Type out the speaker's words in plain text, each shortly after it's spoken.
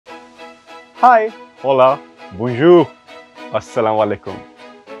Hi, hola, bonjour, assalamu alaikum.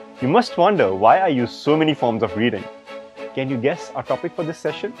 You must wonder why I use so many forms of reading. Can you guess our topic for this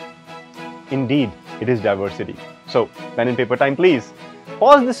session? Indeed, it is diversity. So, pen and paper time please.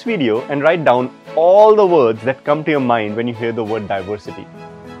 Pause this video and write down all the words that come to your mind when you hear the word diversity.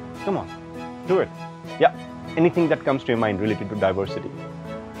 Come on, do it. Yeah, anything that comes to your mind related to diversity.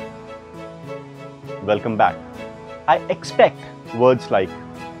 Welcome back. I expect words like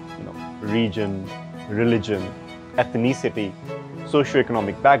region, religion, ethnicity,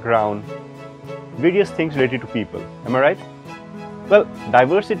 socioeconomic background, various things related to people. Am I right? Well,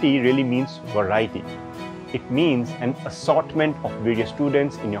 diversity really means variety. It means an assortment of various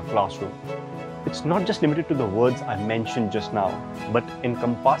students in your classroom. It's not just limited to the words I mentioned just now, but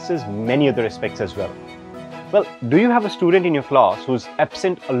encompasses many other aspects as well. Well, do you have a student in your class who's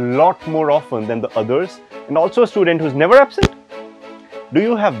absent a lot more often than the others, and also a student who's never absent? Do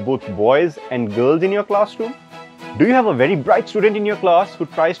you have both boys and girls in your classroom? Do you have a very bright student in your class who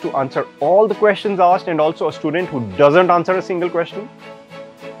tries to answer all the questions asked and also a student who doesn't answer a single question?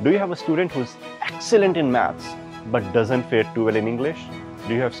 Do you have a student who's excellent in maths but doesn't fare too well in English?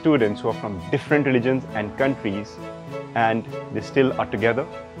 Do you have students who are from different religions and countries and they still are together?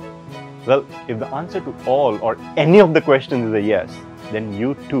 Well, if the answer to all or any of the questions is a yes, then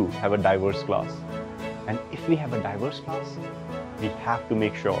you too have a diverse class. And if we have a diverse class, we have to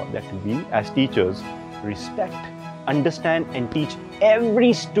make sure that we as teachers respect, understand and teach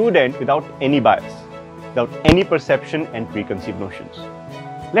every student without any bias, without any perception and preconceived notions.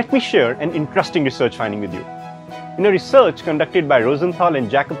 Let me share an interesting research finding with you. In a research conducted by Rosenthal and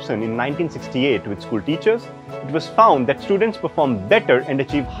Jacobson in 1968 with school teachers, it was found that students perform better and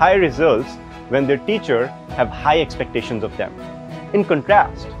achieve higher results when their teacher have high expectations of them. In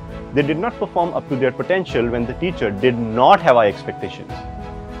contrast, they did not perform up to their potential when the teacher did not have high expectations.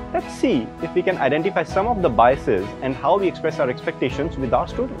 Let's see if we can identify some of the biases and how we express our expectations with our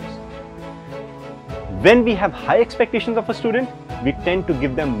students. When we have high expectations of a student, we tend to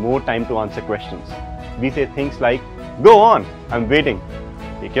give them more time to answer questions. We say things like, "Go on, I'm waiting.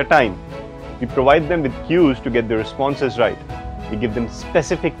 Take your time." We provide them with cues to get their responses right. We give them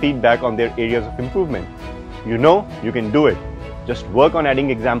specific feedback on their areas of improvement. You know, you can do it. Just work on adding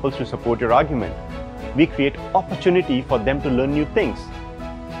examples to support your argument. We create opportunity for them to learn new things.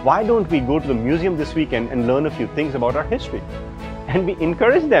 Why don't we go to the museum this weekend and learn a few things about our history? And we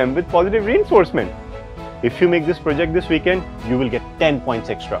encourage them with positive reinforcement. If you make this project this weekend, you will get 10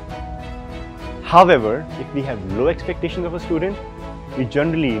 points extra. However, if we have low expectations of a student, we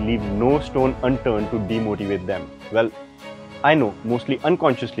generally leave no stone unturned to demotivate them. Well, I know, mostly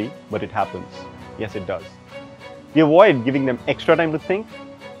unconsciously, but it happens. Yes, it does. We avoid giving them extra time to think.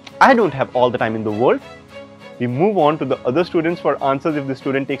 I don't have all the time in the world. We move on to the other students for answers if the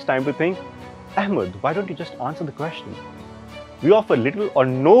student takes time to think. Ahmed, why don't you just answer the question? We offer little or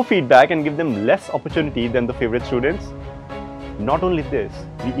no feedback and give them less opportunity than the favorite students. Not only this,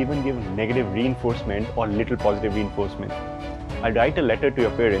 we even give negative reinforcement or little positive reinforcement. I write a letter to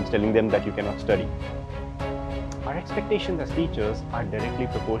your parents telling them that you cannot study. Our expectations as teachers are directly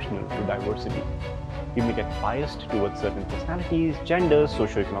proportional to diversity. We may get biased towards certain personalities, genders,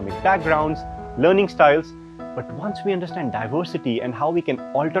 socioeconomic backgrounds, learning styles, but once we understand diversity and how we can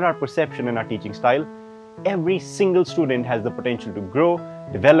alter our perception and our teaching style, every single student has the potential to grow,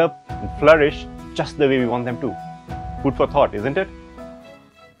 develop, and flourish just the way we want them to. Food for thought, isn't it?